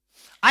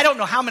I don't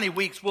know how many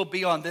weeks we'll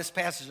be on this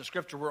passage of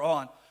Scripture we're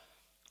on.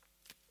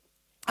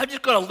 I'm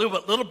just going to do a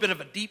little bit of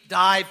a deep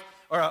dive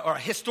or a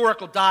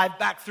historical dive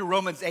back through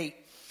Romans 8.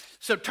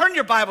 So turn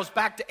your Bibles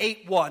back to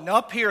 8:1. Now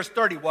up here is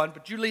 31,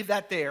 but you leave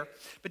that there.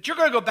 But you're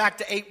going to go back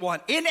to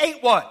 8:1. In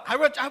 8:1,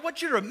 I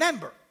want you to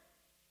remember,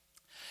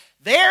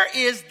 there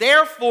is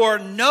therefore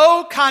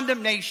no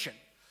condemnation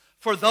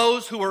for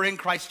those who are in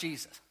Christ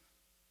Jesus.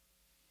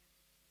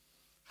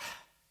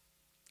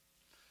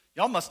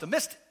 Y'all must have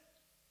missed it.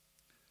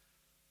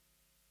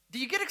 Do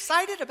you get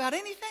excited about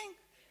anything?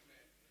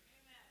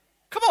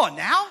 Come on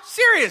now,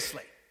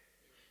 seriously.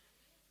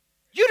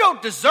 You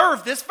don't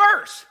deserve this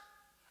verse.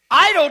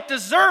 I don't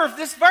deserve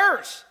this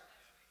verse.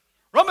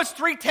 Romans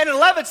 3:10 and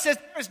 11 says,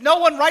 there is no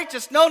one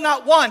righteous, no,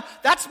 not one.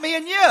 That's me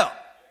and you.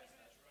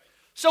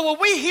 So when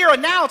we hear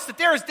announced that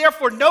there is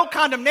therefore no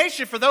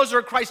condemnation for those who are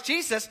in Christ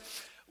Jesus,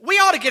 we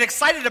ought to get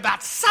excited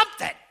about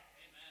something.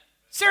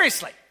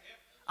 Seriously.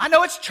 I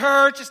know it's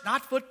church, it's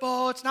not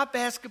football, it's not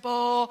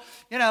basketball,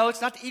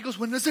 it's not the Eagles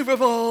winning the Super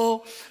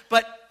Bowl.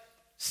 But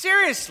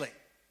seriously,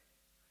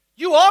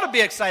 you ought to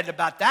be excited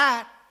about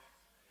that.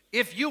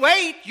 If you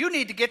ain't, you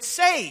need to get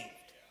saved.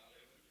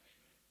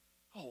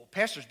 Oh,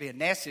 pastor's being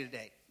nasty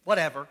today.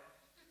 Whatever.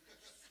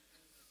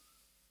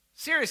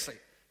 Seriously,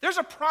 there's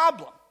a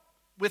problem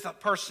with a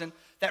person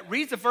that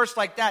reads a verse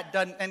like that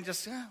and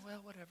just, well,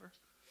 whatever.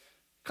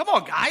 Come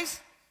on, guys.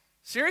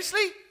 Seriously?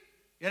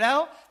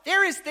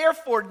 There is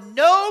therefore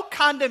no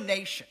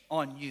condemnation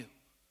on you.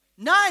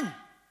 None.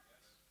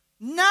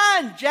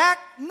 None, Jack.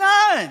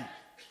 None.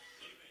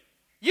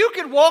 You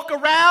can walk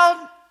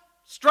around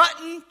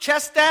strutting,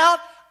 chest out.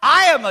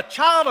 I am a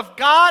child of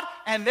God,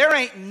 and there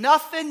ain't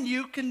nothing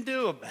you can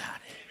do about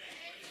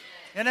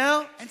it.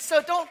 And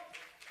so don't,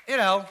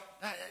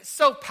 it's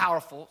so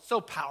powerful,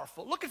 so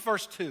powerful. Look at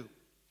verse 2.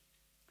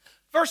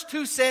 Verse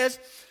 2 says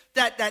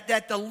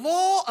that the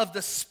law of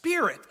the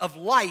Spirit of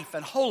life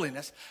and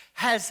holiness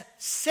has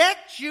set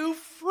you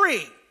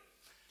free.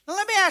 Now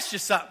let me ask you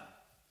something.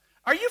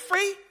 Are you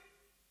free?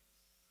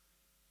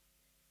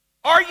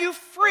 Are you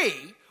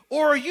free,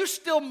 or are you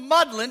still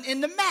muddling in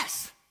the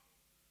mess?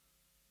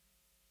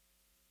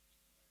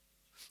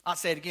 I'll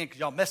say it again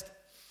because y'all missed it.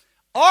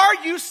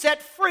 Are you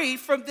set free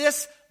from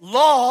this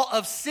law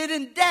of sin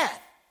and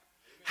death?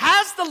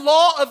 Has the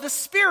law of the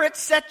Spirit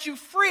set you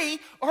free,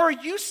 or are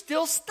you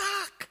still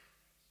stuck?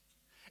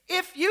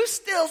 If you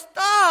still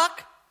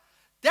stuck,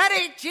 that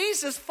ain't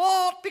Jesus'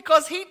 fault,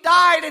 because he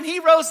died and he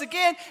rose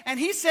again and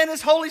he sent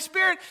his Holy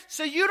Spirit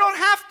so you don't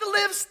have to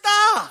live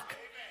stuck.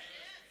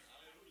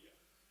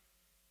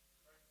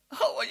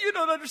 Oh, well, you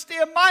don't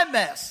understand my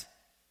mess.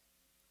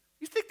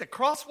 You think the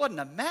cross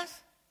wasn't a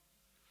mess?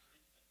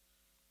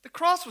 The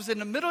cross was in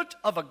the middle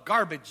of a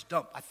garbage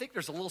dump. I think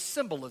there's a little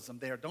symbolism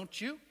there, don't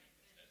you?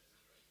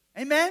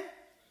 Amen?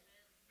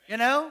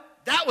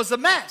 That was a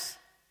mess.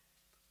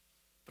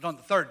 But on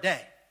the third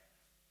day,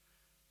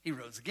 he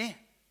rose again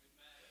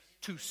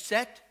to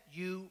set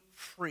you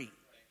free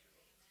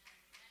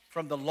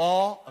from the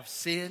law of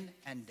sin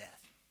and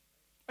death.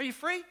 Are you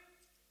free?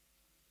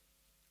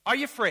 Are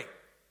you free?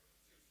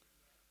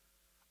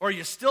 Or are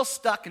you still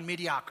stuck in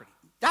mediocrity?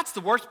 That's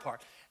the worst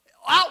part.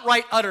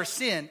 Outright utter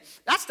sin,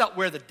 that's not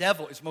where the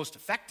devil is most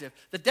effective.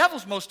 The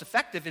devil's most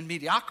effective in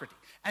mediocrity,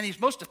 and he's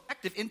most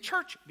effective in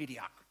church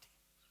mediocrity.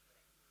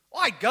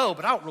 Well, I go,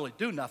 but I don't really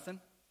do nothing.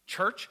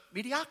 Church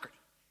mediocrity.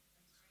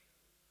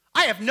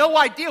 I have no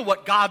idea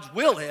what God's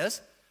will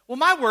is. Well,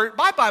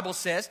 my Bible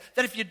says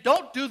that if you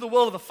don't do the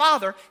will of the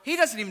Father, he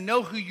doesn't even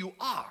know who you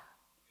are.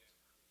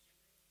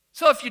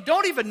 So if you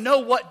don't even know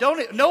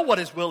what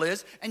his will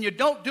is, and you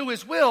don't do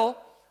his will,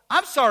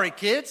 I'm sorry,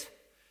 kids,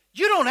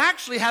 you don't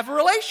actually have a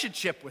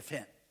relationship with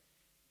him.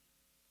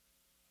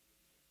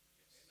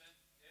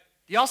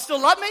 Do y'all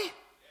still love me?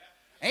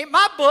 Ain't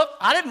my book.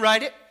 I didn't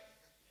write it.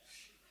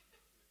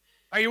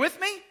 Are you with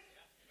me?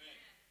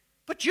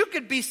 But you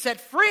could be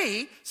set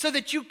free so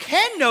that you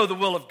can know the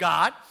will of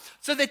God,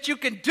 so that you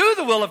can do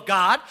the will of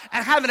God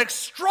and have an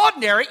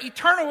extraordinary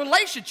eternal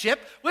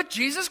relationship with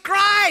Jesus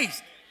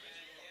Christ.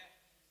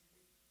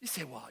 You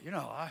say, well,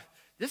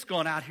 this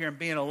going out here and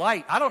being a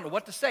light, I don't know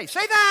what to say.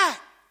 Say that.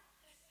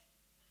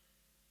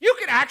 You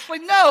can actually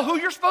know who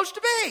you're supposed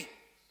to be.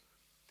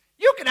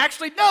 You can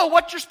actually know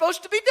what you're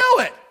supposed to be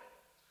doing.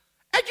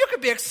 And you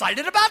can be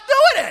excited about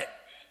doing it.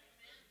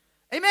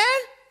 Amen?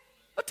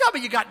 Don't tell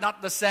me you got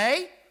nothing to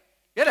say.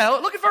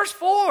 Look at verse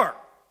 4.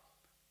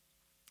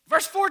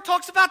 Verse 4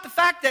 talks about the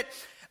fact that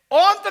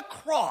on the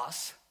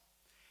cross,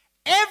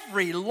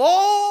 every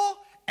law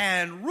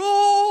and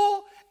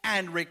rule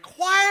and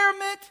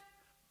requirement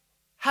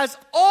has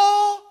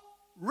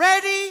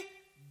already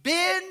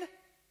been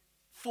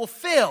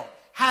fulfilled.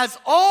 Has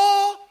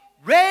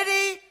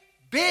already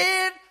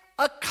been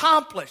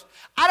accomplished.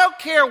 I don't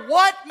care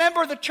what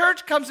member of the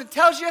church comes and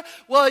tells you,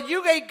 well,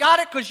 you ain't got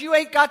it because you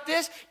ain't got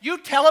this. You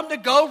tell them to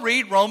go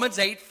read Romans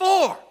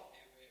 8:4.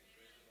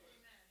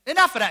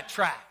 Enough of that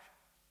trash.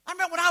 I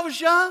remember when I was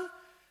young,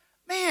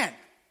 man,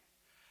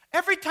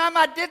 every time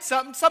I did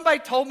something, somebody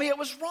told me it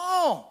was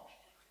wrong.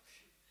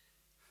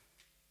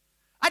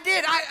 I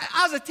did.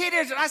 I was a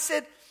teenager, and I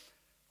said,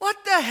 what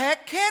the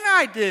heck can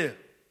I do?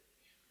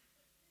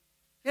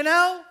 You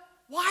know,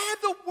 why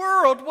in the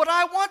world would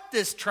I want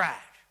this trash?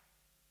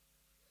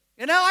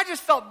 You know, I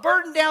just felt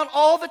burdened down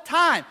all the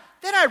time.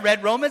 Then I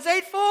read Romans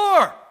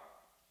 8:4.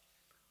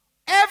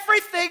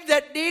 Everything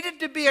that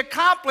needed to be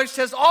accomplished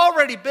has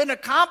already been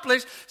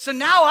accomplished, so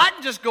now I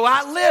can just go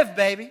out and live,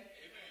 baby. Amen.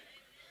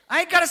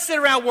 I ain't got to sit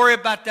around and worry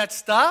about that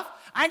stuff.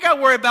 I ain't got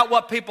to worry about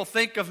what people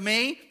think of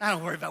me. I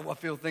don't worry about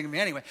what people think of me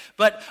anyway.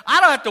 But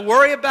I don't have to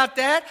worry about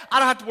that. I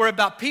don't have to worry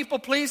about people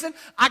pleasing.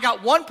 I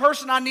got one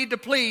person I need to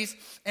please,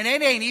 and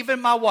it ain't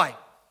even my wife.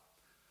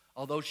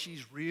 Although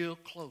she's real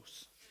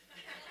close.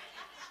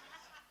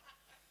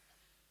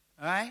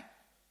 All right?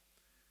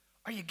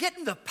 Are you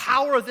getting the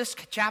power of this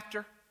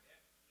chapter?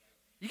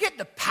 You getting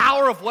the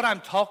power of what I'm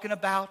talking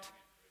about?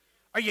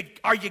 Are you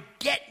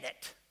getting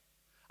it?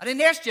 I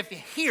didn't ask you if you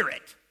hear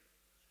it.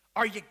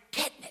 Are you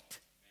getting it?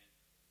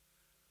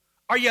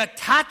 Are you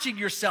attaching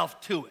yourself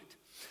to it?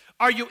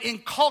 Are you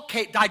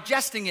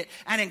digesting it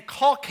and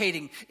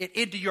inculcating it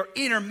into your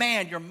inner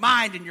man, your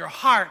mind, and your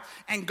heart,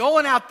 and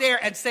going out there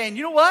and saying,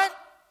 you know what?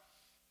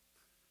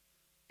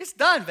 It's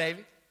done,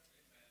 baby.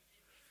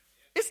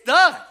 It's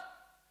done.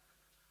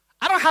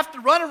 I don't have to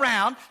run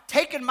around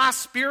taking my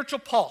spiritual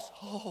pulse.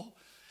 Oh,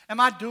 am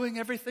I doing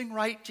everything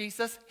right,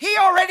 Jesus? He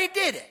already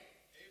did it.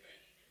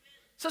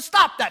 So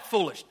stop that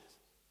foolishness.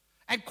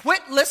 And quit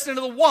listening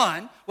to the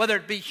one, whether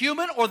it be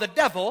human or the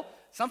devil,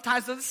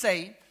 sometimes they're the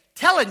same,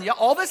 telling you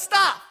all this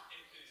stuff.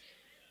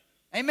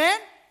 Amen?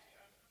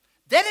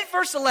 Then in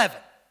verse 11,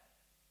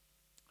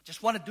 I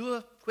just want to do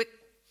a quick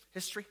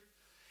history.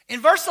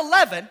 In verse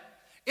 11,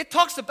 it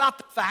talks about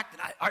the fact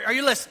that, are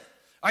you listening?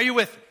 Are you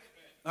with me?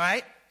 All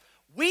right?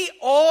 We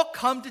all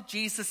come to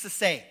Jesus the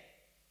same.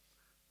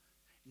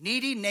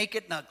 Needy,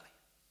 naked, and ugly.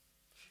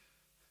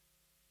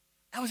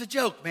 That was a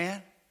joke,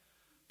 man.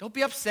 Don't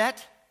be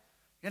upset.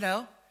 You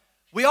know,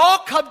 we all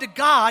come to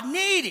God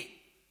needy,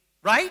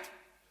 right?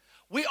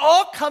 We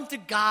all come to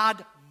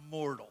God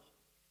mortal.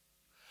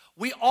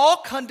 We all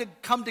come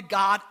to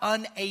God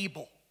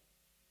unable.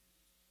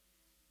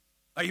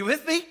 Are you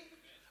with me?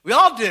 We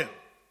all do.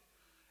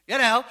 You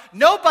know,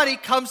 nobody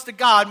comes to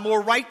God more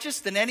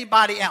righteous than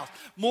anybody else,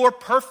 more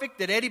perfect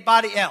than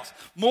anybody else,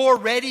 more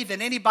ready than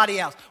anybody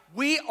else.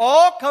 We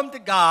all come to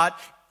God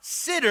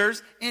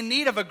sinners in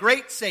need of a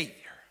great Savior.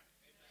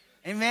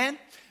 Amen?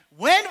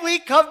 When we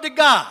come to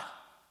God,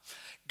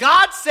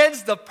 God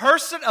sends the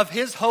person of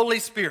His Holy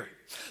Spirit,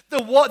 the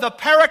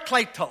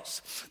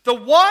Parakletos, the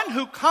one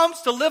who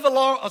comes to live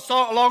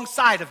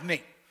alongside of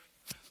me.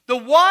 The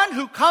one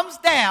who comes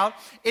down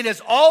and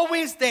is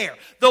always there.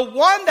 The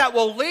one that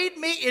will lead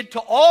me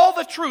into all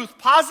the truth,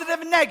 positive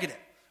and negative.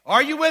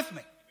 Are you with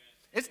me?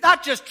 It's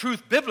not just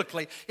truth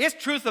biblically. It's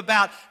truth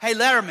about, hey,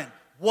 Letterman,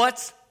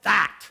 what's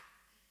that?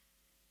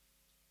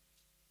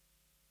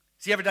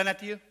 Has he ever done that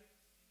to you?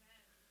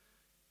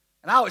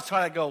 And I always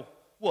try to go,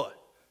 what?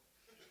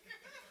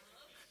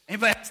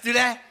 Anybody else do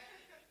that?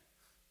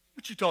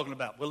 What you talking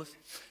about, Willis?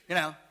 You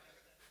know,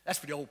 that's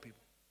for the old people.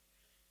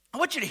 I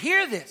want you to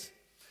hear this.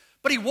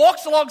 But he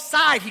walks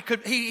alongside.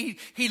 He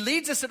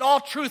leads us in all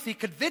truth. He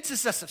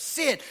convinces us of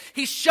sin.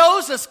 He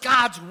shows us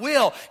God's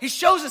will. He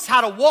shows us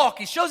how to walk.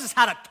 He shows us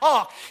how to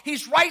talk.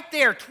 He's right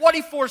there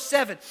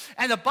 24/7.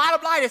 And the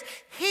bottom line is,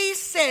 He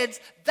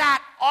sends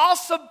that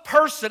awesome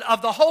person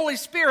of the Holy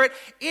Spirit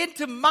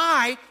into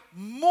my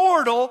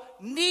mortal,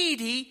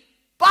 needy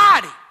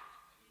body.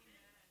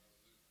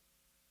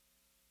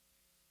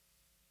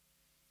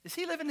 Is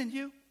He living in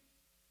you?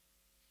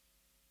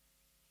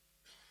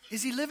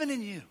 Is He living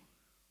in you?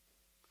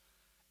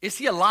 Is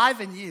He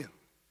alive in you?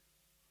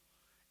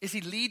 Is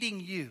He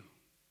leading you?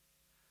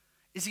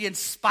 Is He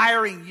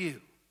inspiring you?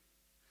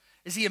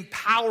 Is He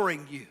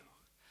empowering you?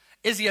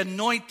 Is He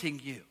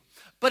anointing you?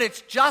 But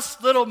it's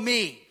just little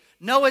me.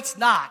 No, it's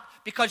not.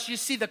 Because you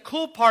see, the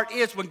cool part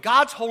is when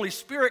God's Holy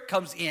Spirit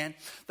comes in,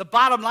 the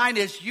bottom line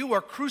is you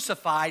are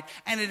crucified,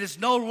 and it is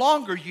no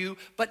longer you,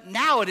 but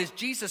now it is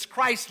Jesus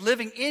Christ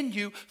living in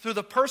you through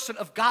the person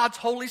of God's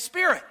Holy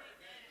Spirit.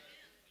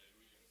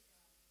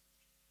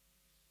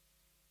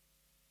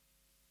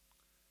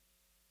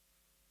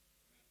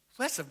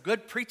 That's some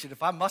good preaching,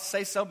 if I must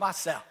say so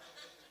myself.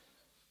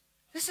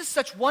 This is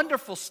such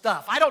wonderful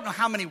stuff. I don't know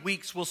how many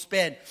weeks we'll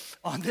spend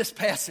on this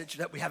passage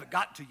that we haven't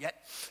gotten to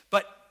yet,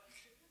 but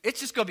it's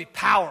just going to be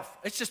powerful.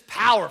 It's just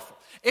powerful.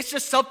 It's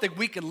just something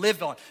we can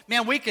live on.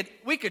 Man, we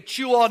could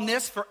chew on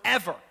this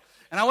forever.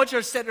 And I want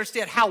you to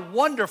understand how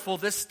wonderful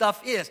this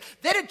stuff is.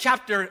 Then in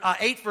chapter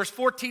 8, verse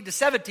 14 to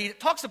 17, it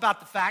talks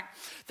about the fact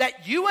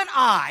that you and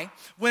I,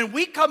 when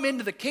we come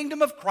into the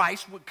kingdom of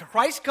Christ, when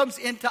Christ comes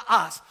into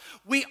us,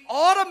 we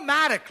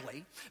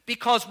automatically,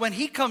 because when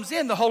He comes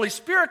in, the Holy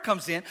Spirit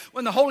comes in.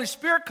 When the Holy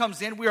Spirit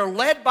comes in, we are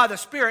led by the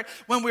Spirit.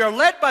 When we are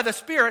led by the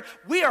Spirit,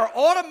 we are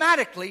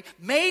automatically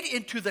made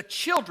into the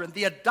children,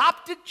 the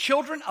adopted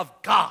children of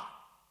God.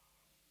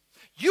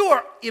 You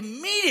are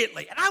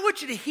immediately, and I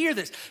want you to hear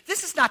this.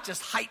 This is not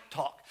just hype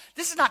talk.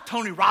 This is not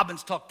Tony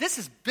Robbins talk. This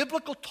is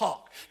biblical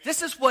talk.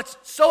 This is what's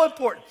so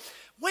important.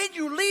 When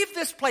you leave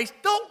this place,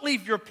 don't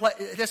leave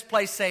this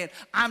place saying,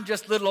 I'm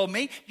just little old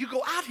me. You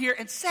go out here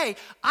and say,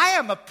 I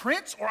am a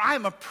prince or I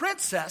am a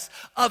princess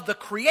of the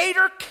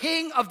Creator,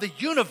 King of the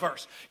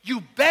universe.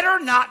 You better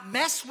not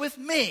mess with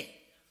me.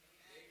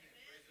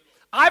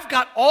 I've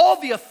got all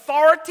the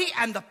authority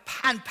and the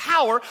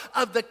power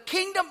of the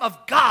kingdom of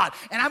God.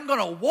 And I'm going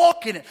to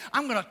walk in it.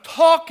 I'm going to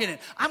talk in it.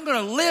 I'm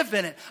going to live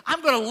in it.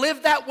 I'm going to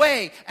live that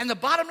way. And the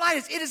bottom line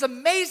is, it is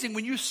amazing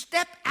when you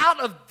step out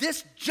of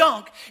this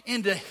junk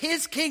into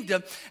His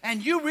kingdom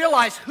and you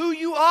realize who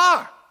you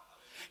are.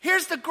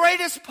 Here's the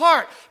greatest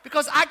part.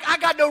 Because I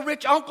got no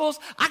rich uncles.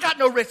 I got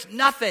no rich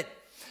nothing.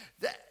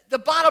 The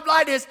bottom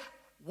line is,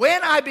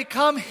 when I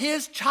become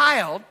His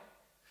child,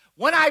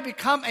 when I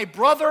become a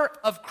brother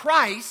of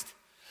Christ,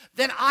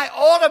 then I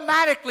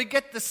automatically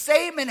get the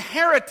same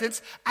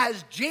inheritance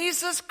as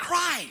Jesus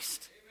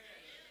Christ.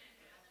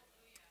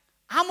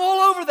 I'm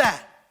all over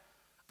that.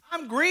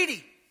 I'm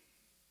greedy.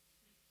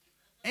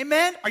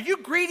 Amen? Are you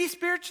greedy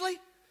spiritually?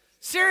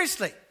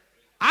 Seriously.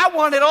 I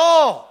want it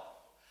all.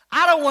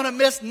 I don't want to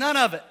miss none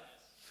of it.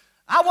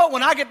 I want,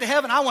 when I get to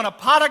heaven, I want a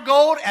pot of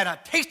gold and a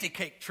tasty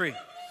cake tree.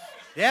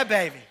 Yeah,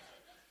 baby.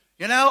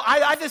 You know,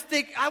 I just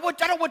think, I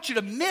don't want you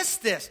to miss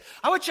this.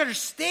 I want you to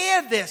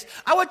understand this.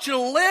 I want you to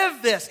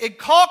live this,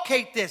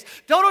 inculcate this.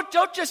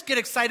 Don't just get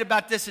excited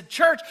about this in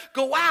church.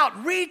 Go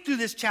out, read through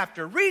this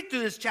chapter, read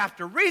through this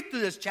chapter, read through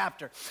this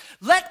chapter.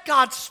 Let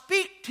God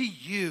speak to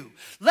you.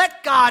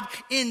 Let God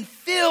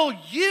infill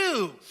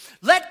you.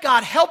 Let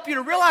God help you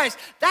to realize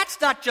that's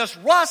not just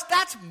Russ,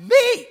 that's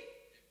me.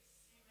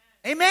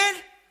 Amen?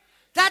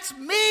 That's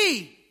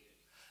me.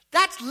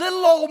 That's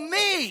little old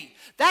me.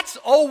 That's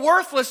old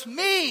worthless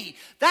me.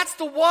 That's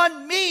the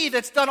one me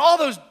that's done all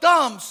those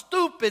dumb,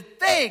 stupid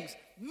things.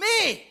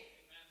 Me.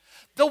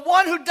 The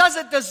one who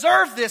doesn't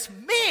deserve this.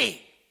 Me.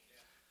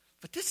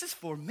 But this is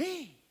for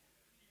me.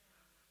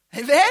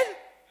 Amen?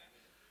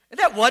 Isn't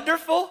that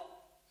wonderful?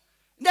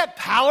 Isn't that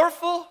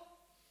powerful?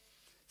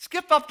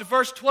 Skip up to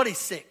verse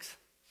 26.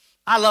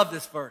 I love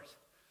this verse.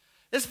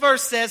 This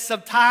verse says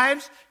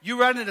sometimes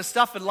you run into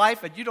stuff in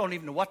life and you don't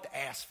even know what to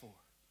ask for.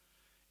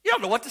 You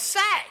don't know what to say.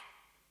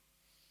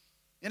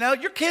 You know,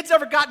 your kids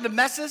ever got into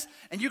messes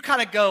and you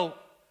kind of go,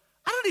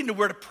 I don't even know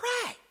where to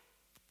pray.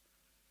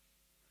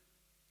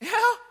 You know,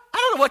 I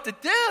don't know what to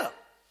do.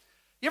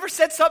 You ever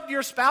said something to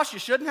your spouse you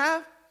shouldn't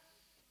have?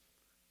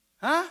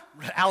 Huh?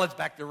 Alan's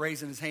back there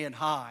raising his hand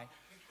high.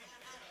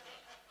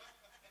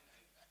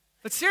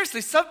 But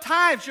seriously,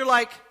 sometimes you're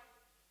like,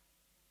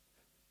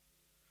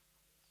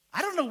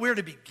 I don't know where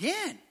to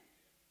begin.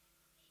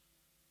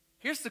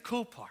 Here's the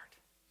cool part.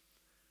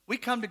 We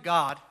come to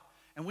God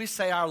and we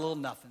say our little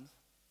nothings.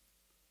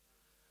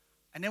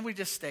 And then we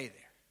just stay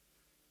there.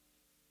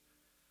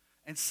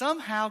 And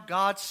somehow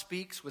God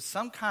speaks with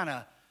some kind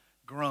of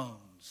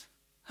groans.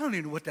 I don't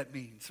even know what that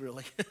means,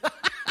 really.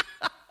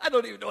 I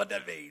don't even know what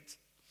that means.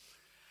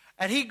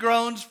 And He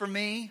groans for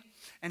me,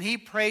 and He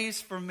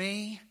prays for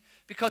me,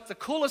 because the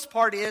coolest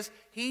part is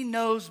He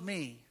knows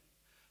me,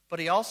 but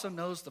He also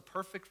knows the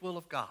perfect will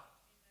of God.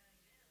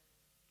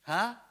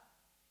 Huh?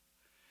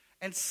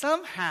 And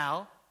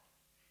somehow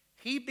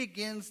He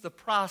begins the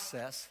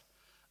process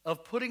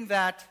of putting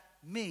that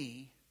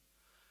me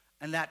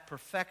and that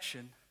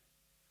perfection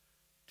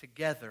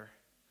together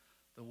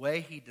the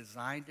way He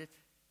designed it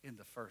in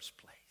the first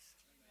place.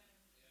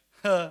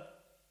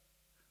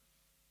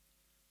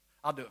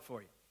 I'll do it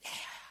for you. Yeah.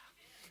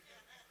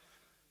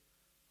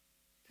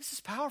 This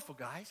is powerful,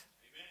 guys.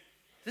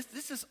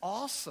 This is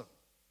awesome.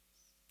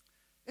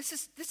 This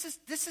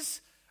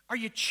is. Are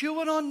you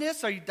chewing on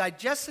this? Are you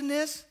digesting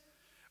this?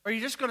 Or are you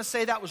just going to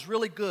say that was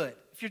really good?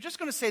 If you're just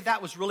going to say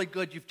that was really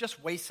good, you've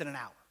just wasted an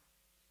hour.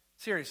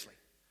 Seriously.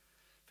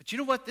 But you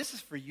know what? This is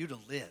for you to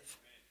live.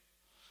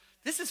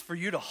 This is for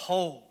you to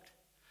hold.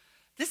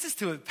 This is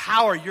to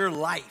empower your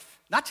life.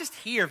 Not just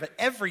here, but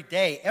every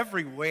day,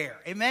 everywhere.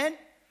 Amen?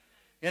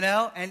 You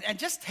know, and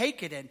just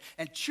take it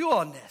and chew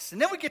on this.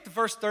 And then we get to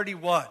verse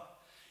 31.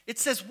 It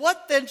says,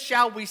 what then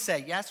shall we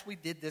say? Yes, we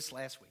did this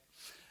last week.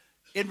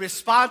 In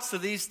response to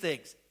these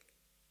things.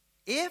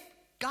 If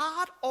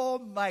God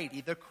Almighty,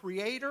 the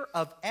creator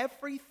of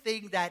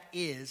everything that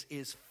is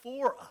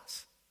for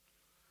us,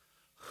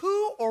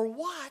 who or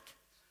what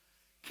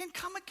can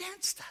come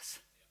against us?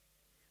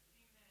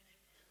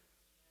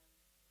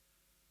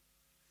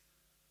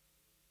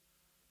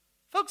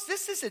 Folks,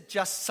 this isn't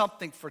just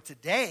something for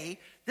today.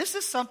 This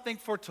is something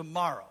for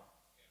tomorrow.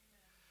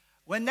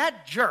 When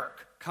that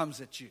jerk comes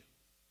at you.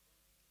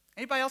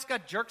 Anybody else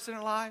got jerks in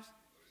their lives?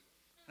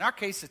 In our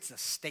case, it's the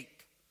state.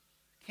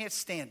 Can't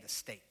stand the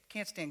state.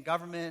 Can't stand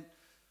government.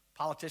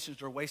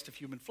 Politicians are a waste of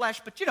human flesh.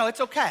 But, you know,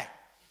 it's okay.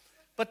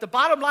 But the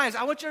bottom line is,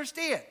 I want you to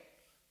understand.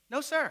 No,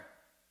 sir.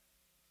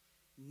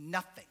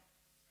 Nothing.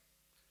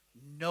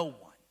 No one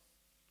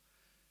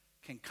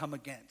can come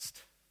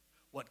against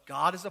what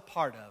God is a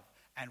part of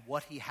and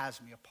what He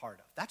has me a part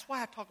of. That's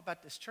why I talk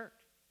about this church.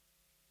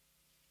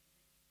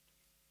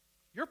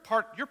 Your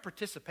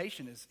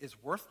participation is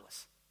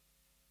worthless.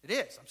 It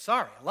is. I'm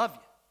sorry. I love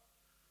you.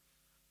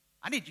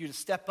 I need you to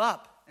step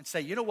up and say,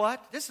 you know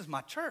what? This is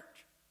my church.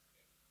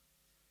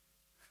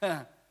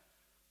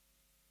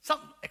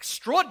 Something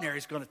extraordinary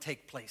is going to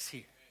take place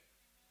here.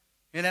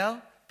 You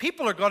know,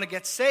 people are going to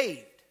get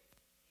saved.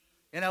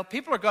 You know,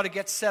 people are going to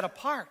get set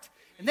apart.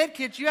 And then,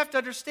 kids, you have to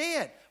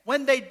understand,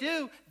 when they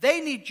do, they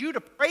need you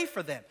to pray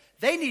for them.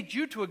 They need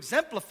you to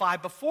exemplify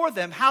before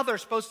them how they're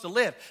supposed to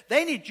live.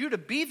 They need you to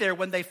be there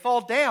when they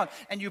fall down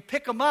and you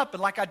pick them up,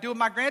 and like I do with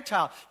my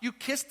grandchild, you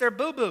kiss their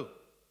boo-boo.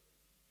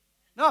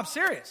 No, I'm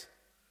serious.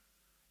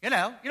 You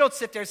know, you don't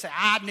sit there and say,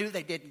 I knew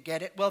they didn't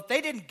get it. Well, if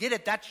they didn't get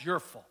it, that's your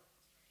fault.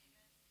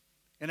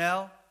 You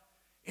know,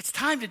 it's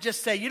time to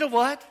just say, you know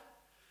what?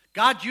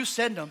 God, you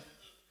send them,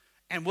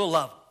 and we'll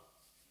love them.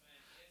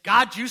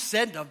 God, you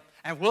send them,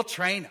 and we'll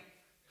train them.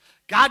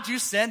 God, you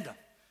send them.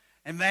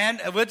 And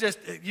man,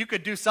 you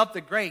could do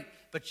something great.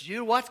 But you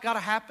know what's got to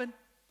happen?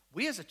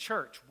 We as a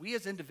church, we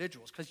as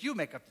individuals, because you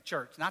make up the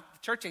church. The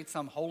church ain't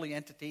some holy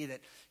entity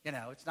that, you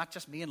know, it's not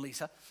just me and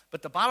Lisa.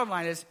 But the bottom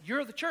line is,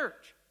 you're the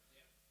church.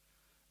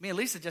 Me and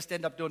Lisa just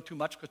end up doing too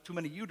much because too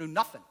many of you do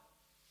nothing.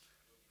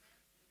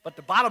 But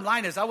the bottom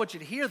line is, I want you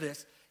to hear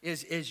this,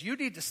 is you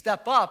need to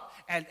step up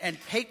and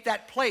take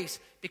that place,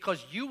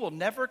 because you will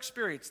never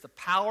experience the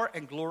power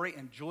and glory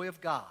and joy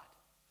of God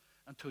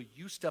until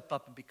you step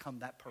up and become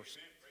that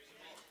person.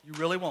 You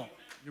really won't.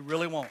 You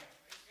really won't.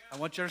 I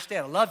want you to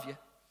understand, I love you.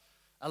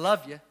 I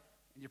love you.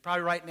 And you're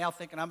probably right now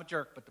thinking I'm a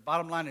jerk, but the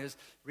bottom line is,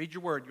 read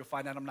your word, you'll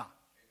find out I'm not.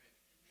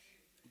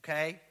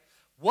 Okay?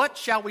 What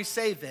shall we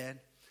say then?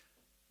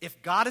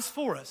 If God is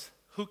for us,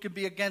 who can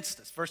be against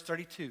us? Verse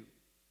 32.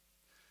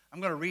 I'm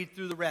going to read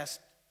through the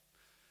rest.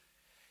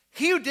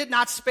 He who did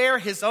not spare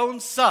his own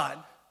son,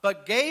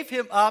 but gave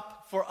him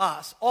up for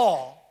us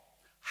all,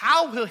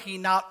 how will he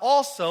not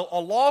also,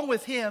 along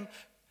with him,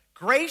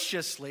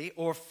 graciously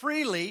or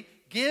freely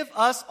give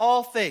us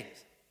all things?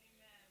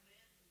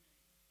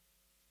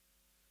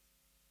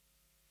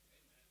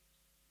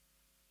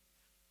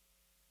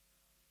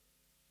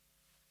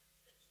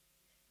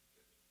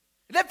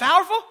 Isn't that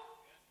powerful?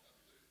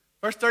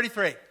 Verse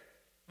 33.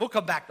 We'll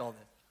come back to all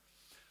this.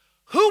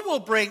 Who will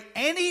bring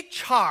any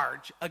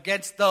charge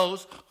against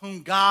those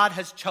whom God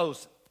has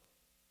chosen?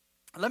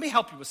 Let me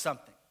help you with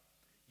something.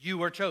 You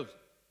were chosen.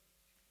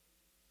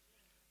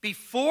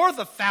 Before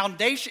the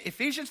foundation,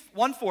 Ephesians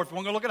 1:4, if you want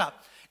to go look it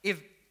up.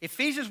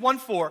 Ephesians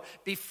 1:4,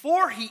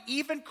 before he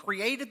even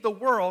created the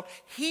world,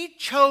 he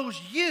chose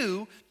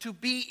you to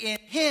be in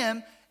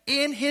him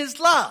in his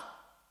love.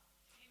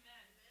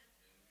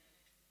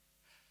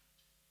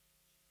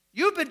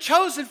 You've been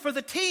chosen for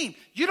the team.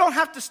 You don't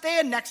have to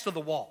stand next to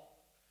the wall.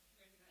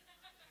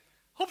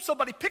 Hope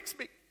somebody picks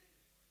me.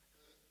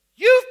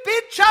 You've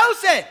been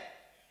chosen.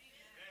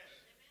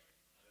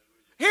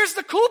 Here's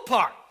the cool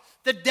part.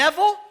 The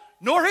devil,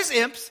 nor his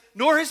imps,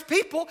 nor his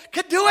people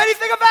can do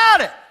anything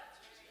about it.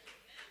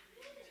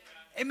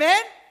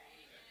 Amen?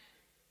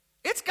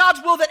 It's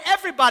God's will that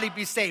everybody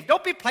be saved.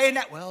 Don't be playing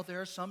that, well,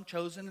 there are some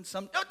chosen and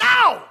some...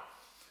 No!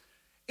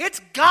 It's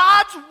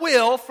God's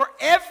will for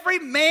every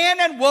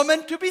man and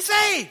woman to be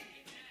saved.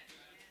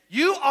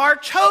 You are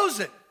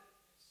chosen.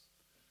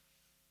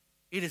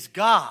 It is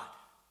God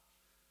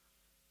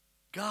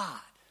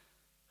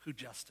who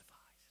justifies.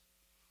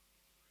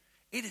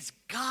 It is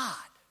God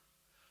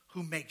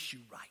who makes you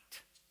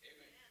right.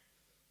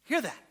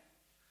 Hear that.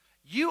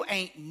 You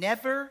ain't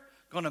never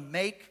going to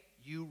make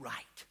you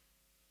right.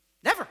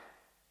 Never.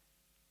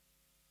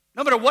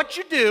 No matter what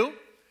you do,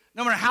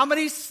 no matter how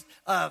many,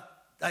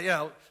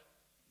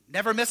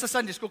 never miss a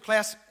Sunday school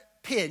class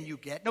pin you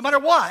get, no matter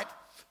what,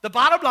 the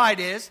bottom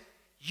line is,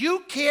 you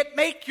can't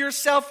make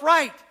yourself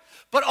right.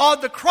 But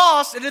on the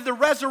cross and in the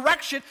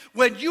resurrection,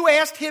 when you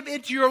asked him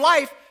into your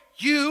life,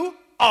 you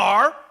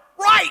are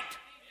right.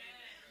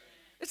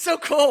 It's so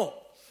cool.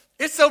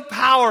 It's so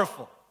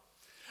powerful.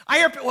 I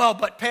hear, well,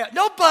 but,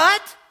 no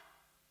but.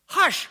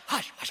 Hush,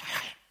 hush, hush,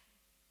 hush.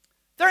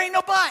 There ain't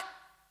no but.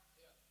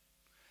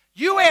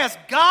 You ask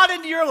God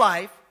into your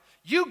life.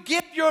 You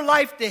give your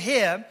life to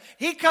him.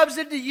 He comes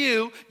into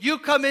you. You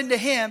come into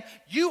him.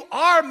 You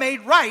are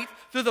made right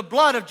through the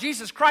blood of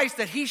Jesus Christ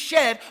that he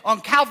shed on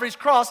Calvary's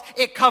cross.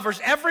 It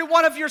covers every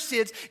one of your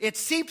sins. It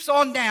seeps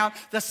on down.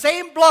 The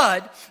same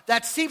blood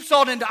that seeps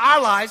on into our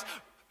lives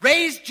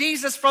raised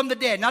Jesus from the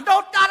dead. Now,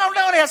 don't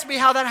ask me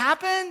how that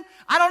happened.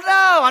 I don't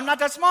know. I'm not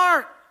that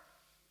smart.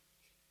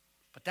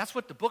 But that's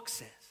what the book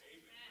says.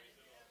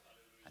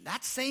 And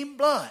that same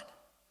blood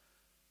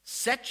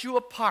sets you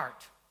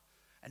apart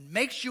and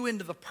makes you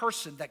into the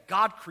person that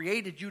God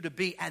created you to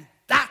be. And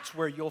that's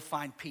where you'll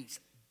find peace.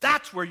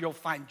 That's where you'll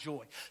find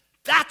joy.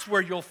 That's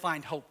where you'll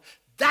find hope.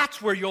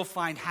 That's where you'll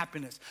find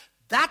happiness.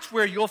 That's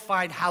where you'll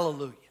find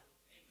hallelujah.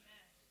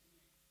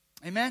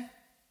 Amen?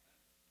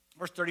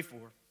 Verse 34.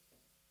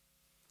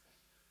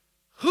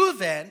 Who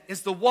then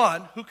is the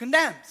one who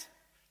condemns?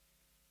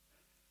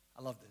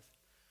 I love this.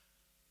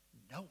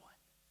 No one.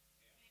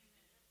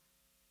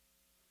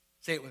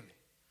 Say it with me.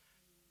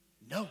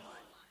 No one.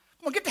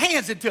 Come on, get the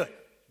hands into it.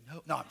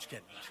 No, I'm just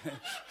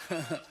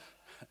kidding.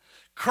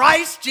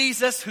 Christ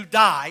Jesus who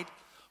died,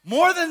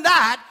 more than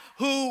that,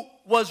 who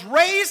was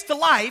raised to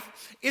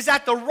life is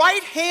at the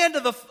right hand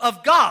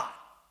of God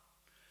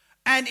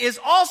and is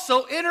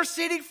also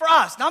interceding for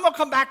us. Now, I'm going to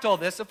come back to all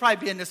this. I'll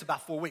probably be in this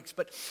about 4 weeks.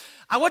 But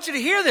I want you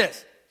to hear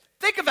this.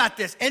 Think about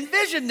this.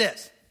 Envision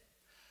this.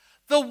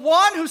 The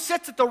one who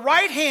sits at the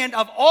right hand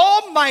of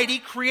Almighty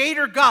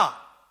Creator God,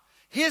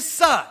 His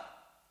Son.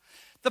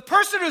 The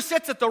person who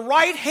sits at the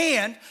right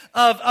hand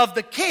of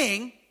the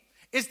King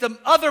is the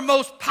other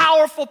most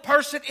powerful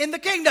person in the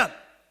kingdom.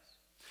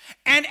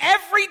 And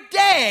every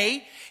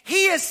day,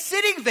 He is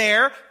sitting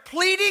there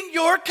pleading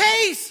your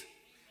case.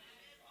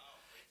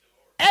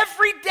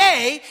 Every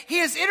day, He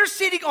is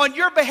interceding on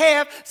your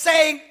behalf,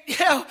 saying,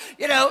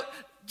 you know,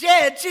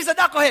 Jen, she's a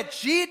knucklehead.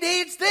 She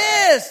needs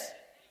this.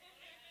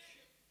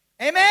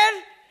 Amen?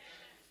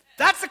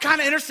 That's the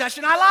kind of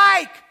intercession I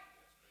like.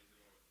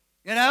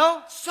 You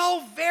know,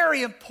 so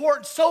very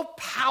important, so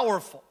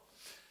powerful.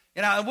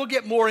 You know, and we'll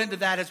get more into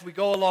that as we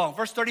go along.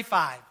 Verse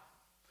 35.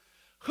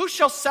 Who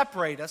shall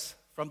separate us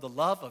from the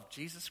love of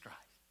Jesus Christ?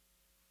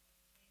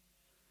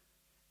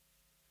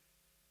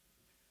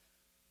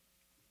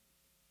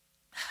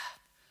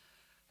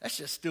 Let's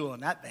just stew on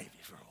that baby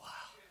for a while.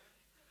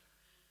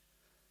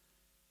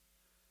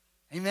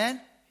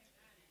 Amen?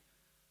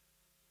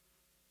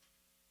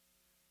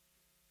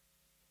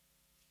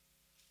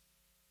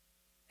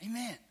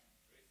 Amen.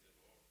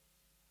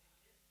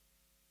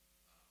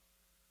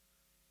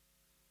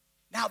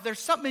 Now, there's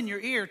something in your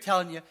ear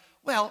telling you,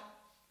 well,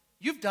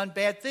 you've done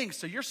bad things,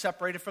 so you're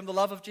separated from the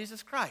love of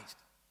Jesus Christ.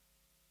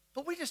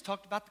 But we just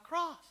talked about the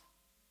cross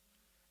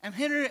and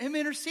Him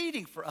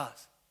interceding for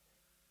us.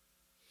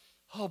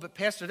 Oh, but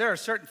Pastor, there are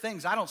certain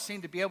things I don't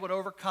seem to be able to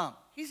overcome.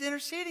 He's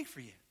interceding for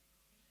you.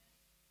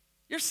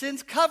 Your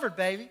sin's covered,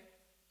 baby.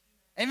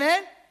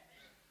 Amen?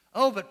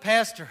 Oh, but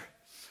Pastor,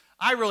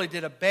 I really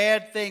did a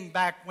bad thing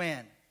back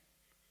when.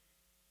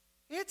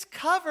 It's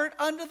covered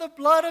under the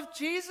blood of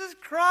Jesus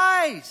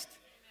Christ.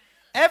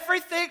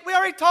 Everything, we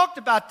already talked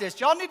about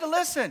this. Y'all need to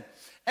listen.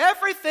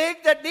 Everything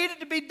that needed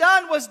to be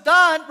done was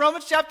done.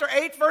 Romans chapter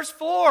 8, verse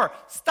 4.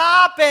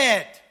 Stop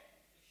it.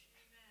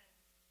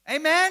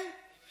 Amen?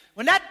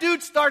 When that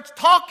dude starts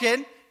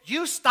talking,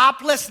 you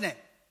stop listening.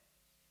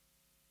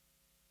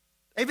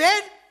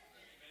 Amen?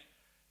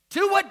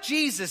 Do what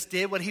Jesus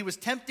did when He was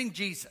tempting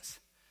Jesus.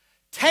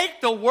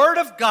 Take the Word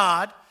of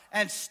God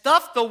and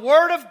stuff the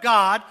Word of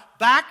God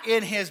back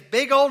in His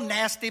big old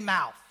nasty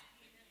mouth.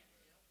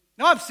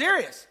 No, I'm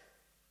serious.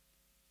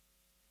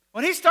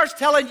 When He starts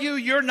telling you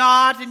you're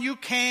not and you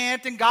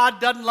can't and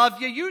God doesn't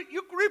love you, you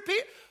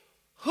repeat,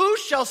 who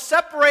shall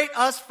separate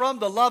us from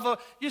the love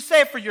of, you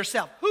say it for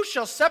yourself, who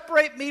shall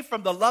separate me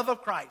from the love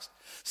of Christ?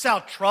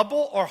 Shall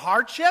trouble or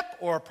hardship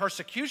or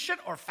persecution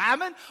or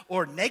famine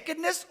or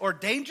nakedness or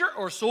danger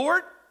or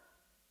sword?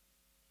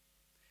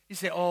 You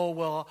say, oh,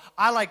 well,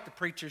 I like the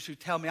preachers who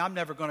tell me I'm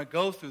never going to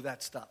go through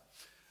that stuff.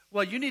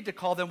 Well, you need to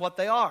call them what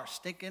they are,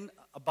 stinking,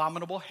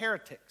 abominable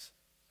heretics.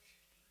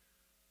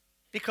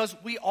 Because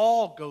we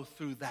all go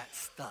through that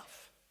stuff.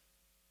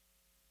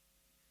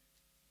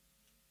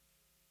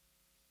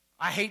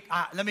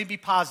 Let me be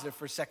positive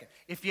for a second.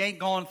 If you ain't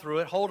gone through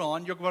it, hold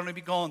on, you're going to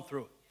be going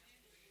through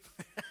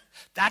it.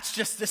 That's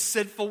just this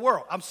sinful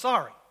world. I'm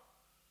sorry.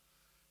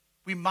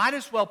 We might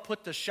as well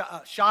put the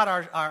shod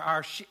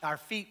our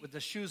feet with the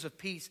shoes of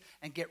peace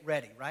and get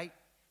ready, right?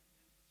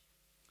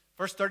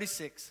 Verse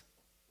 36.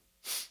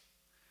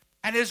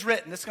 And it is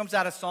written, this comes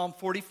out of Psalm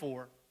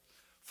 44.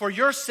 For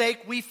your sake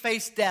we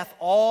face death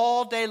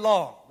all day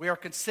long. We are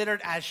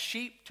considered as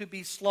sheep to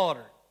be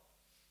slaughtered.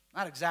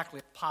 Not exactly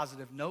a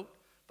positive note,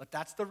 but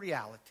that's the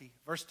reality.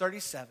 Verse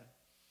 37.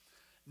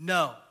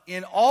 No,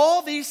 in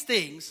all these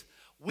things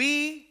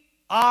we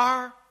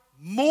are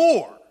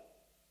more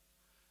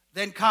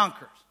than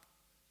conquerors.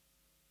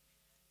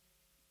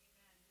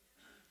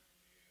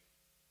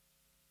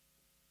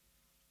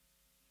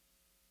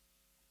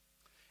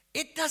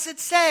 It doesn't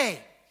say,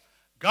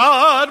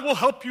 God will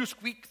help you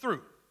squeak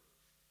through.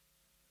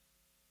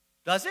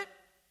 Does it?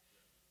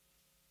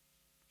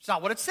 It's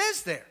not what it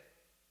says there.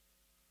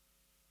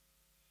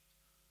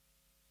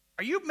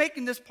 Are you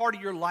making this part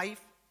of your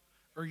life,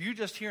 or are you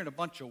just hearing a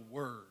bunch of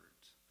words?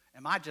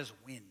 Am I just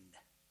wind?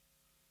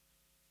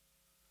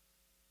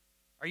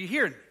 Are you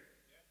hearing me?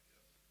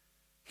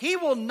 He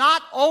will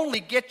not only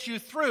get you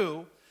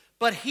through,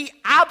 but He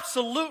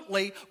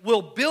absolutely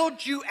will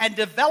build you and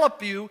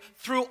develop you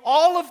through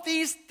all of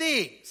these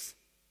things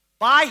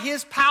by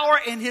His power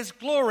and His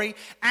glory,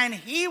 and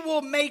He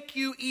will make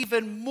you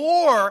even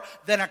more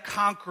than a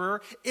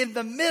conqueror in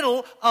the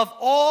middle of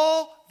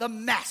all the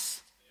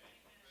mess.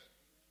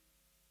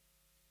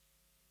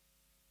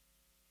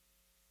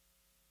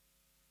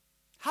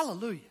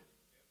 Hallelujah.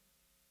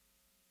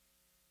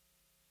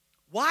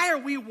 Why are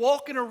we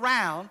walking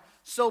around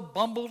so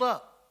bumbled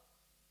up?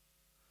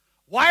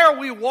 Why are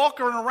we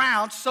walking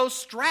around so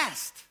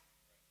stressed?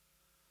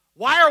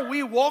 Why are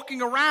we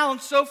walking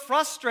around so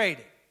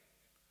frustrated?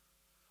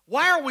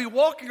 Why are we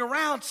walking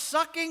around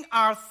sucking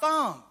our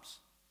thumbs?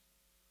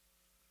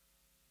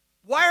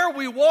 Why are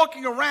we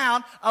walking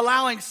around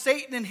allowing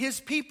Satan and his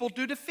people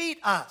to defeat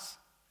us?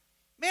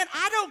 Man,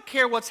 I don't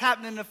care what's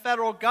happening in the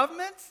federal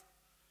government.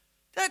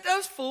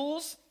 Those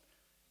fools,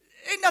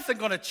 ain't nothing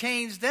going to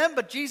change them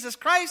but Jesus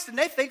Christ, and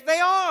they think they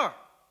are.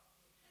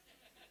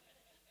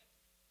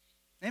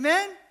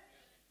 Amen?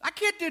 I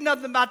can't do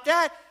nothing about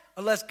that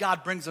unless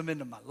God brings them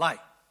into my life.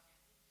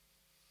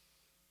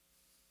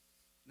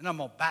 Then I'm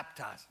going to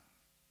baptize them.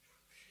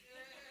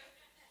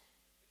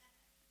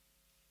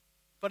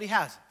 But he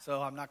hasn't,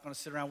 so I'm not going to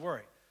sit around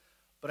worrying.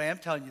 But I am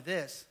telling you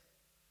this.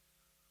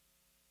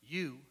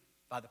 You,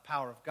 by the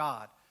power of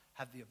God,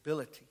 have the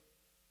ability,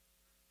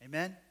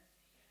 amen,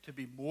 to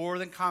be more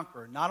than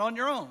conqueror, not on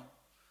your own,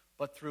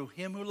 but through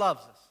him who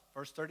loves us.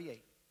 Verse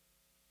 38.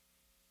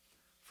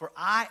 For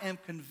I am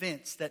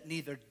convinced that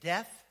neither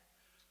death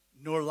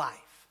nor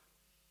life,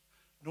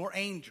 nor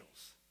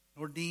angels,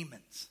 nor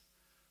demons,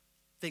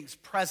 things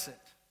present,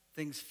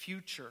 things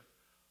future,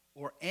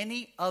 or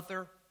any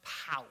other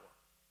power.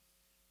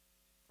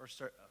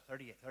 Verse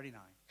 39.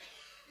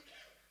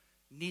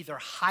 Neither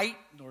height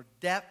nor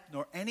depth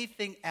nor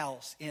anything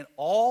else in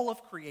all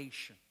of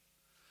creation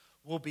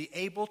will be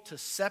able to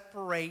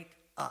separate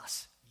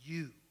us,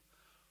 you,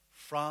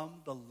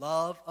 from the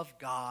love of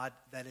God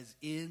that is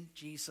in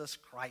Jesus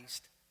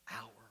Christ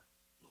our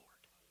Lord.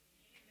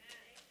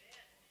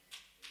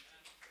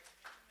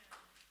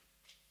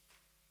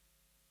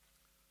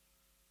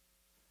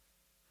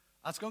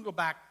 I was going to go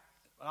back.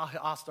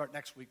 I'll start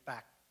next week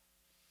back.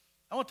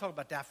 I want to talk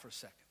about that for a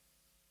second.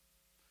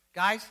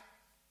 Guys,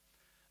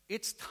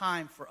 it's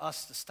time for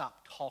us to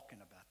stop talking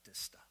about this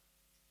stuff.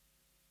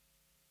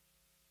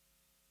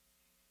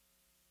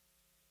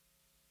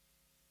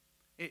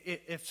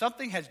 If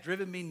something has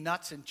driven me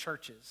nuts in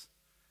churches,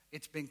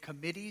 it's been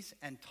committees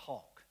and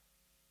talk.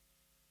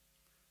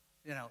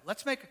 You know,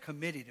 let's make a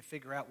committee to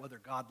figure out whether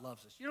God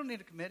loves us. You don't need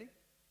a committee.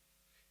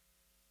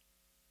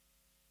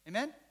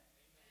 Amen?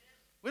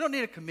 We don't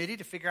need a committee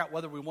to figure out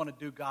whether we want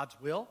to do God's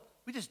will.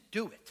 We just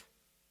do it.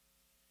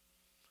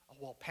 Oh,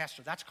 well,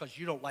 Pastor, that's because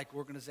you don't like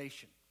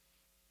organization.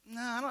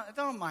 No, I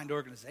don't mind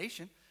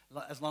organization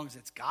as long as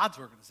it's God's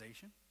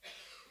organization.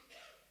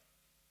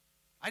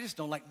 I just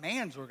don't like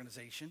man's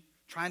organization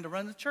trying to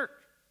run the church.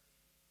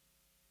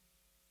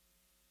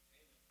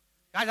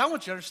 Guys, I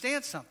want you to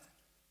understand something.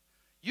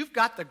 You've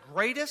got the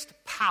greatest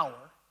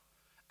power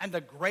and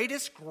the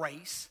greatest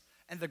grace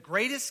and the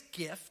greatest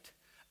gift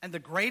and the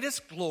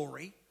greatest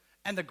glory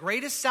and the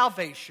greatest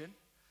salvation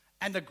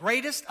and the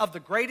greatest of the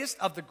greatest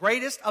of the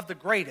greatest of the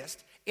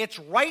greatest. It's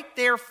right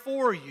there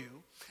for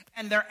you,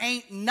 and there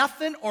ain't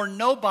nothing or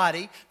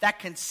nobody that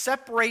can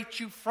separate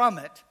you from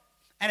it.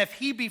 And if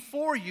he be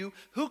for you,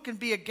 who can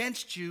be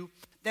against you?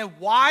 Then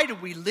why do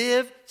we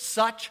live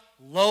such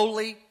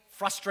lowly,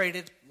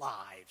 frustrated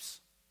lives?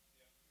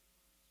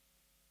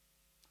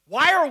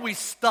 Why are we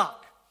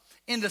stuck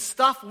in the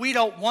stuff we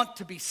don't want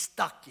to be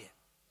stuck in?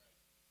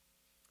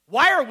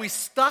 Why are we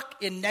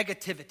stuck in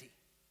negativity?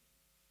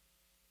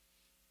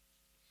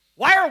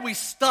 Why are we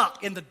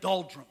stuck in the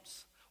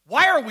doldrums?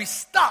 Why are we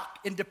stuck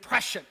in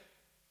depression?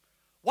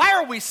 Why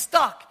are we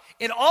stuck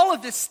in all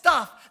of this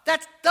stuff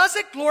that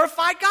doesn't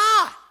glorify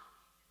God?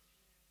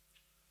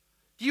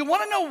 Do you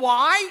want to know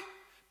why?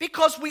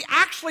 Because we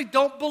actually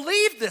don't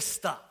believe this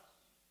stuff.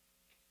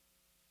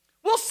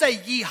 We'll say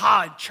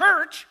yeehaw in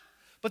church,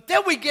 but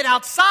then we get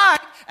outside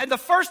and the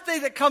first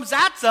thing that comes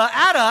at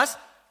us,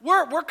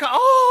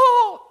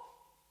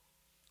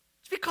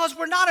 it's because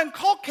we're not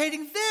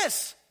inculcating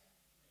this.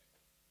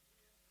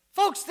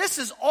 Folks, this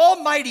is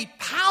almighty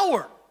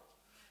power.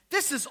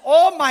 This is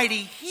almighty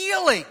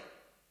healing.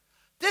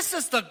 This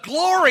is the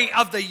glory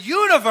of the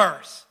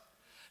universe.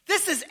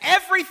 This is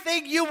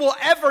everything you will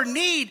ever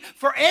need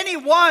for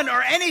anyone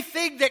or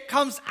anything that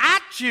comes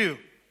at you.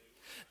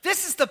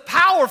 This is the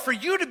power for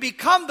you to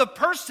become the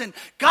person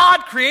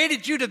God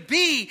created you to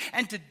be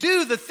and to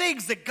do the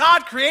things that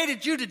God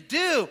created you to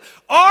do.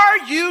 Are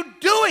you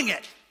doing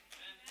it?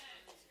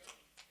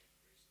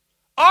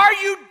 Are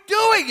you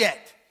doing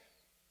it?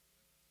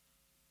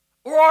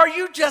 Or are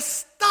you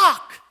just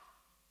stuck?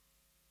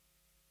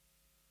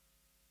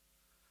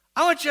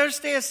 I want you to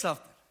understand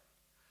something.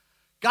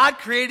 God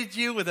created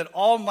you with an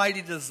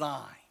almighty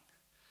design.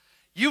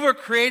 You were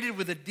created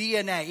with a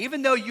DNA.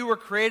 Even though you were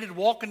created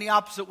walking the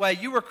opposite way,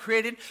 you were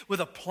created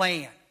with a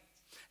plan.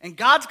 And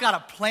God's got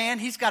a plan.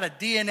 He's got a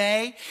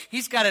DNA.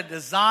 He's got a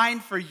design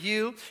for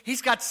you.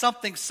 He's got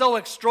something so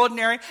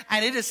extraordinary,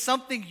 and it is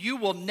something you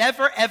will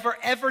never, ever,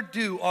 ever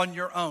do on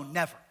your own.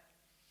 Never.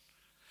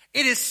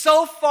 It is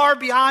so far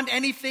beyond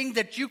anything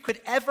that you could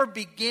ever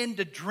begin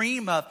to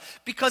dream of,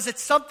 because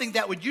it's something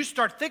that when you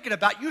start thinking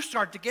about, you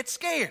start to get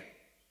scared.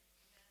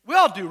 We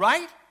all do,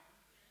 right?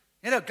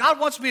 You know, God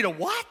wants me to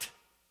what?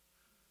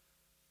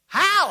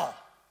 How?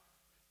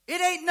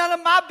 It ain't none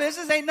of my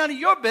business, ain't none of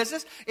your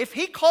business. If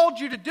he called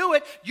you to do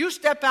it, you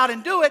step out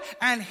and do it,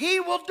 and he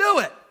will do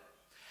it.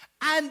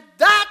 And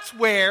that's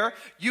where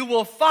you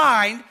will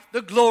find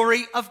the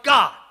glory of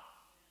God.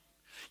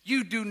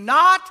 You do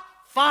not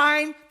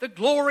find the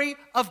glory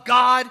of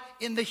God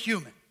in the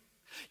human.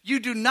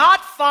 You do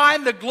not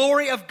find the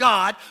glory of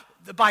God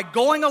by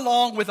going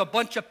along with a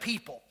bunch of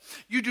people.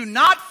 You do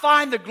not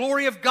find the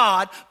glory of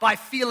God by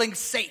feeling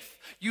safe.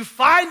 You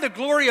find the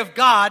glory of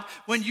God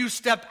when you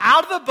step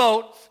out of the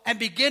boat and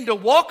begin to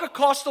walk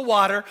across the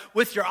water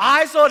with your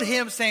eyes on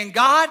Him, saying,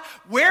 God,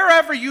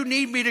 wherever you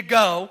need me to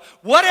go,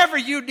 whatever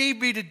you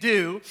need me to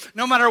do,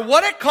 no matter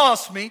what it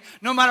costs me,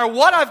 no matter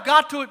what I've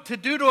got to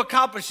do to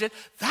accomplish it,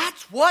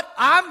 that's what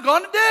I'm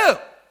going to do. Amen.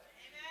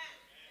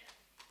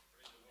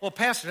 Well,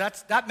 Pastor,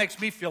 that makes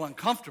me feel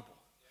uncomfortable.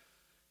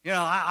 You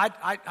know, I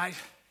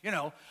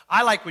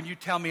like when you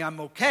tell me I'm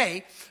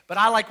okay, but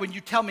I like when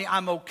you tell me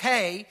I'm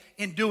okay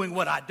in doing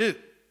what I do.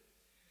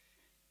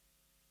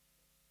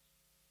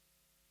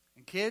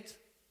 And kids,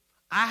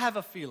 I have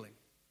a feeling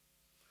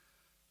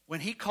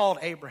when He called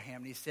Abraham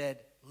and He said,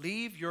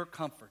 leave your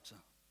comfort zone.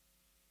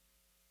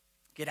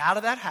 Get out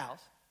of that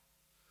house.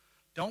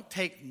 Don't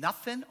take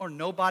nothing or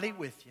nobody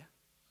with you.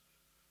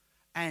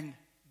 And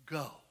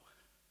go.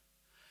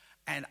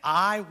 And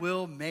I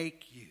will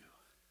make you.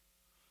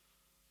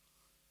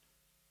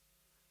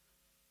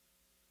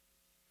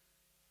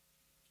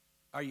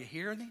 Are you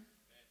hearing Him?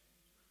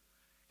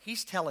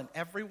 He's telling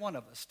every one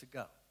of us to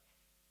go.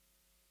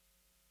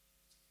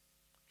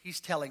 He's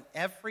telling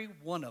every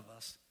one of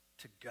us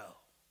to go.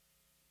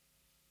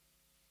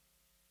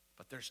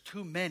 But there's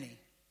too many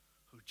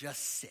who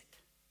just sit.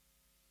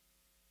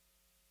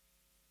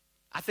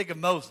 I think of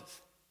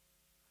Moses.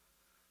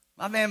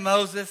 My man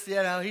Moses,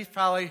 he's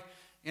probably,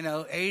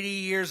 80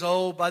 years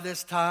old by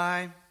this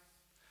time.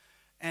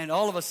 And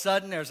all of a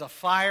sudden there's a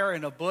fire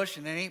in a bush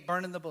and it ain't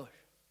burning the bush.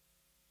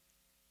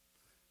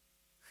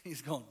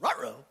 He's going,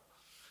 ruh-roh.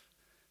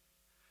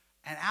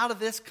 And out of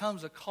this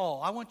comes a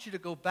call. I want you to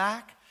go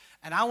back,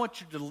 and I want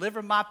you to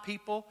deliver my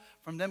people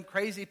from them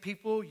crazy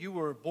people you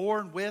were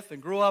born with and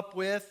grew up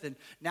with, and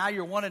now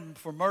you're wanted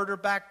for murder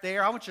back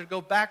there. I want you to go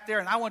back there,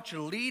 and I want you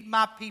to lead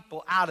my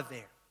people out of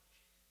there.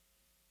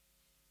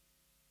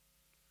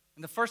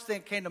 And the first thing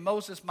that came to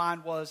Moses'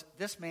 mind was,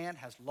 this man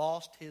has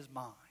lost his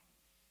mind.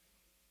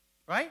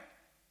 Right?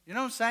 You know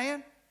what I'm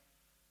saying?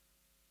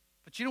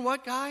 But you know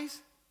what, guys?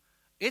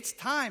 It's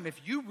time,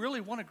 if you really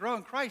want to grow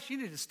in Christ, you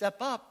need to step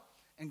up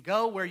and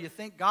go where you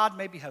think God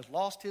maybe has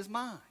lost His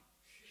mind.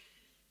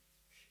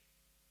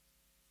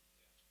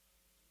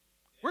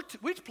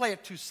 We play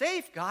it too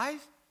safe, guys.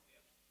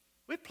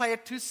 We play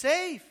it too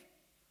safe.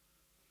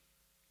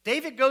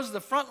 David goes to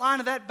the front line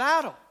of that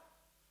battle.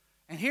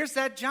 And here's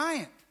that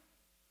giant.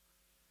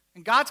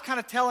 And God's kind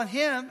of telling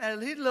him,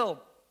 and he's a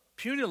little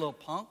puny little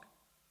punk.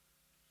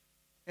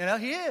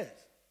 He is.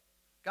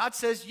 God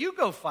says, you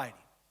go fight him.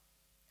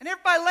 And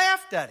everybody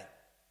laughed at him.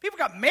 People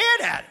got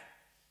mad at him.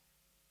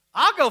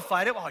 I'll go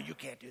fight him. Oh, you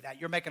can't do that.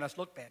 You're making us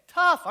look bad.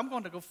 Tough. I'm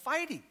going to go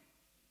fight him.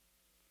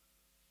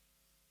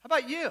 How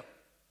about you?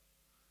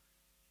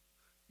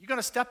 You going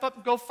to step up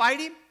and go fight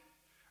him?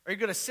 Or are you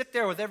going to sit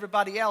there with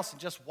everybody else and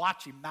just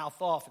watch him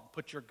mouth off and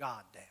put your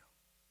God down?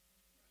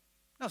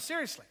 No,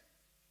 seriously.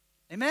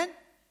 Amen?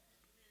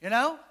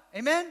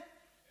 Amen?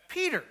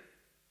 Peter.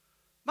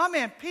 My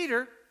man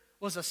Peter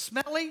was a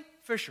smelly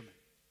fisherman.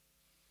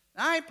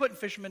 Now, I ain't putting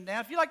fishermen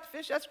down. If you like to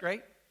fish, that's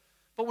great.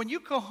 But when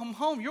you come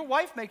home, your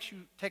wife makes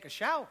you take a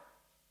shower.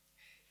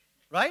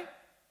 Right?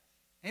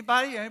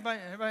 Anybody?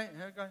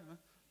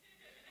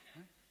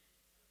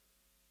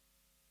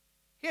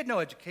 He had no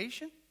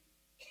education.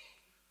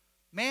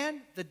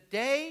 Man, the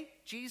day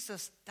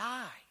Jesus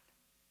died,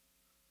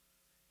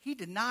 He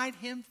denied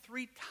Him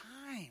 3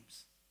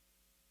 times.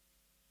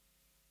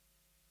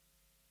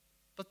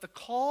 But the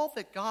call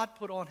that God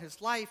put on his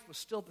life was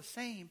still the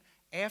same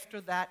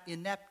after that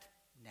ineptness.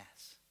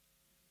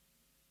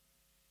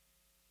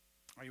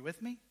 Are you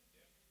with me?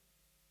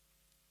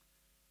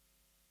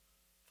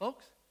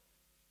 Folks,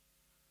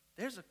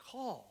 there's a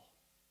call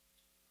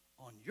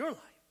on your life.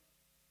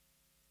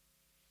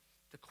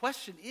 The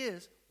question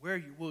is,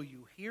 will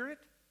you hear it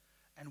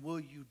and will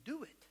you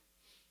do it?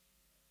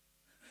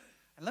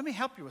 And let me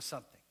help you with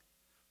something.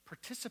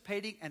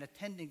 Participating and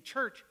attending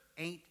church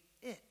ain't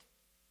it.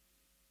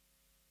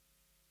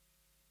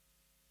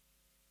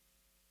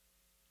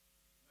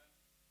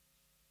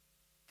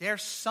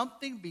 There's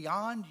something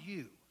beyond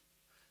you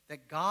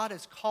that God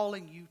is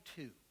calling you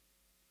to.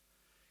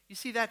 You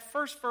see, that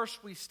first verse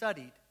we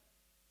studied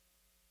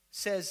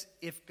says,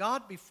 if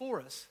God be for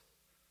us,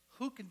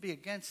 who can be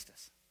against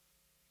us?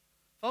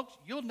 Folks,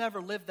 you'll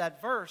never live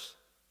that verse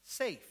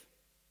safe.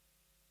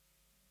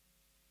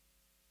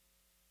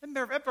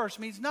 That verse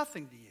means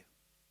nothing to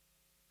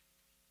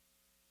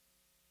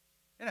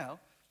you.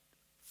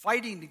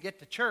 Fighting to get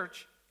to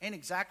church ain't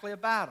exactly a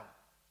battle.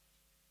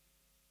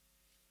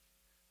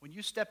 When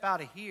you step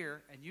out of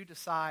here and you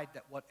decide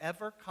that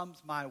whatever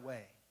comes my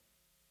way,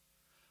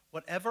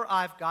 whatever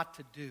I've got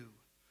to do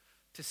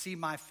to see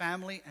my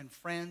family and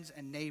friends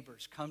and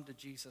neighbors come to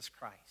Jesus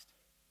Christ,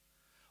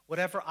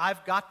 whatever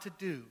I've got to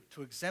do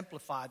to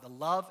exemplify the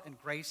love and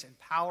grace and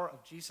power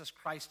of Jesus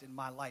Christ in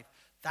my life,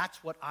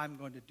 that's what I'm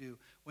going to do.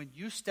 When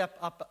you step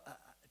up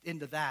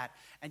into that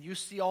and you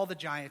see all the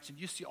giants and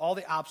you see all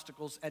the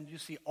obstacles and you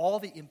see all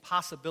the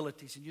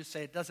impossibilities and you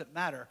say, it doesn't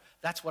matter,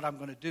 that's what I'm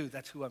going to do,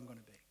 that's who I'm going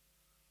to be.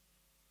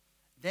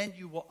 then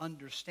you will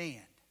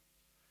understand,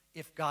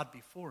 if God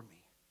be for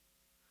me,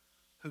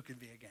 who can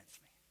be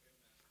against me?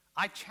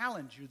 I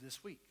challenge you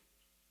this week.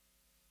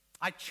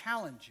 I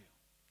challenge you.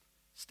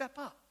 Step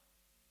up.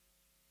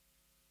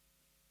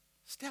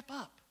 Step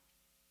up.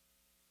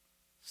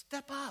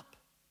 Step up.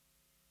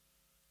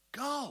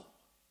 Go.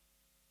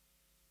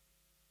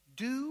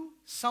 Do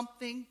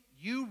something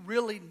you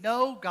really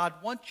know God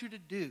wants you to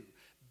do.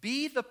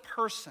 Be the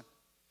person.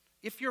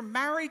 If your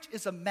marriage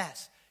is a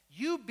mess,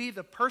 you be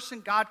the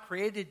person God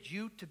created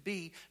you to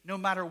be, no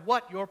matter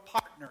what your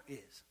partner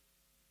is.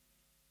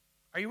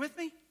 Are you with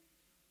me?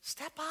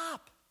 Step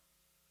up.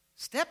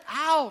 Step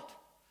out.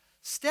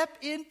 Step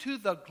into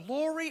the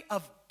glory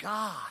of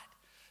God,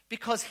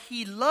 because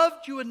He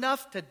loved you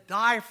enough to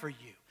die for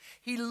you.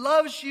 He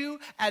loves you,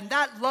 and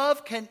that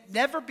love can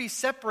never be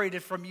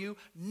separated from you,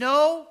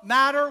 no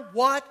matter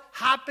what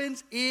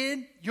happens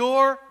in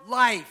your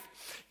life.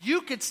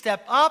 You could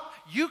step up,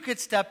 you could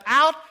step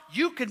out,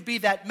 you could be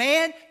that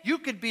man, you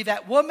could be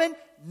that woman,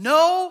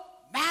 no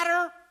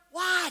matter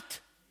what.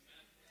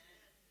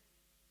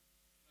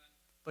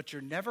 But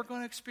you're never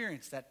going to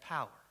experience that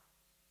power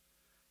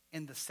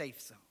in the safe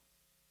zone.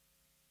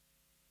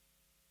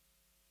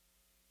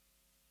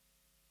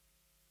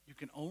 You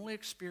can only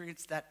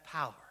experience that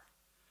power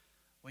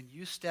when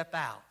you step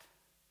out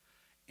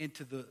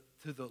into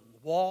the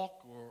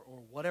walk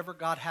or whatever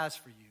God has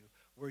for you,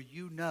 where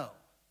you know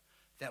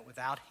that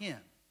without Him,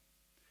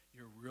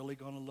 you're really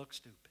going to look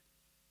stupid.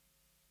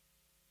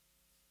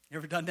 You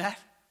ever done that?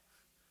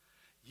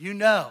 You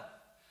know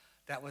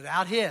that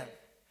without Him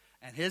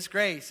and His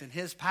grace and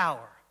His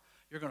power,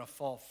 you're going to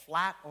fall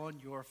flat on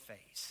your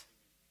face.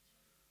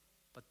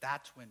 But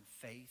that's when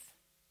faith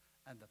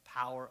and the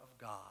power of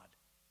God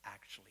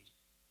actually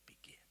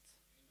begins.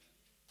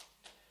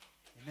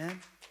 Amen?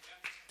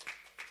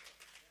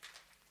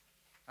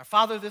 Our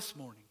Father, this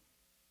morning,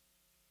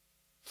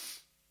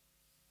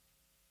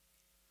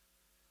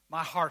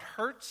 my heart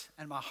hurts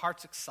and my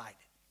heart's excited.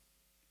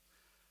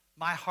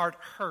 My heart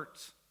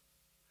hurts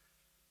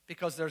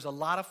because there's a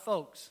lot of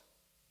folks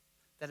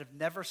that have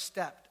never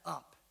stepped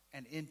up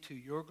and into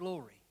your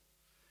glory,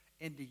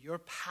 into your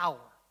power,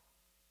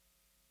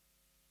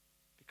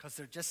 because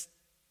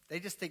they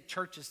just think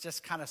church is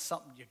just kind of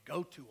something you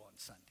go to on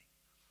Sunday.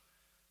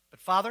 But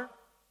Father,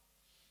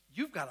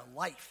 you've got a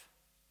life.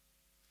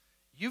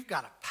 You've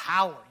got a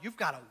power. You've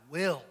got a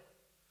will.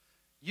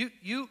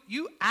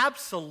 You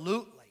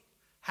absolutely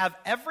have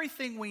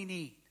everything we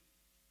need,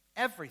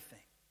 everything,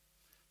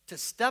 to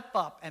step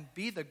up and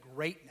be the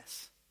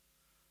greatness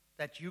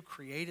that you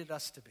created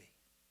us to be.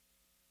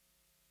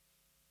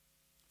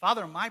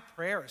 Father, my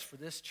prayer is for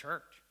this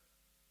church.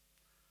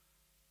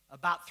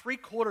 About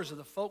 3/4 of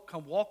the folk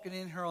come walking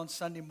in here on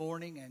Sunday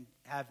morning and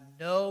have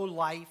no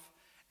life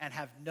and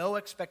have no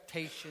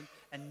expectation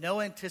and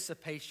no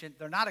anticipation.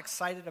 They're not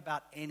excited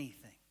about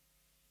anything.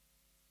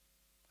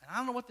 And I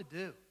don't know what to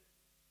do.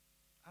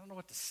 I don't know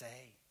what to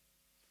say.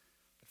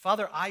 But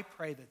Father, I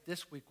pray that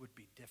this week would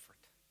be different.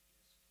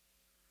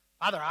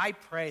 Father, I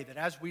pray that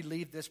as we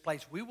leave this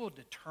place, we will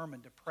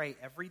determine to pray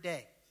every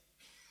day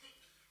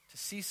to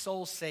see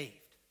souls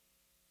saved,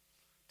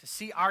 to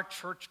see our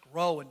church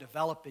grow and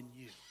develop in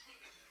you.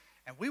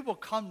 And we will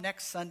come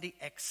next Sunday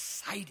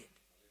excited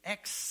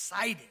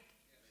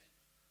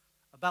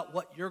about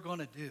what you're going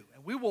to do.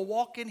 And we will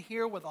walk in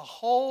here with a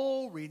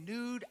whole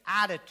renewed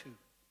attitude,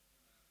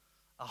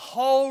 a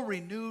whole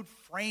renewed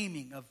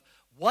framing of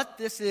what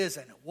this is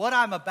and what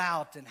I'm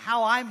about and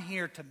how I'm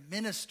here to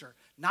minister,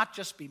 not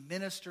just be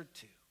ministered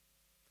to.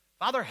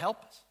 Father,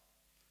 help us.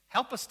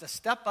 Help us to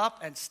step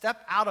up and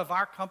step out of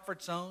our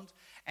comfort zones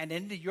and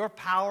into your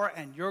power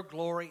and your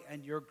glory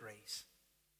and your grace.